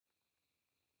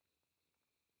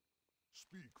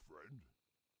Speak, friend.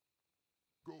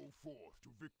 Go forth to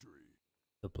victory.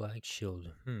 The black shield.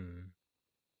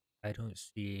 I don't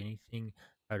see anything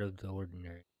out of the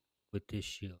ordinary with this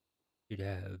shield. Should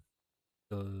have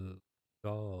the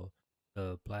doll,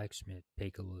 the blacksmith,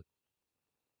 take a look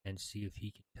and see if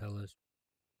he can tell us.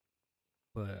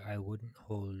 But I wouldn't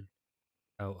hold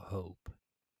out hope.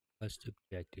 First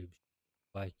objective,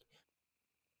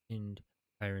 blackened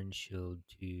iron shield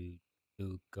to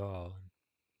Gall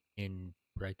in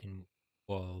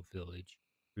Breckenwall Village.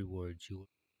 Rewards you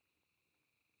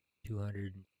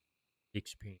 200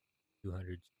 experience,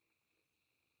 200.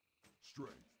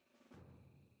 Strength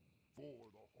for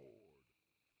the Horde.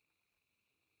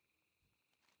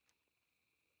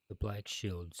 The black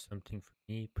shield, something for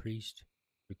me, priest.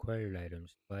 Required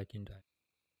items, blackened.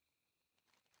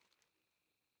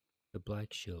 The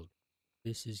black shield.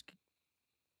 This is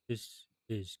this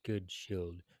is good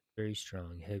shield, very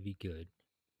strong, heavy, good.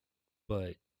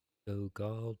 But though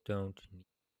Gaul don't need,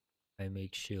 I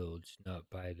make shields, not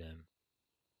buy them.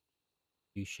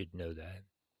 You should know that.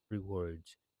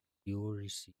 Rewards. You will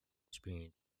receive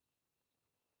experience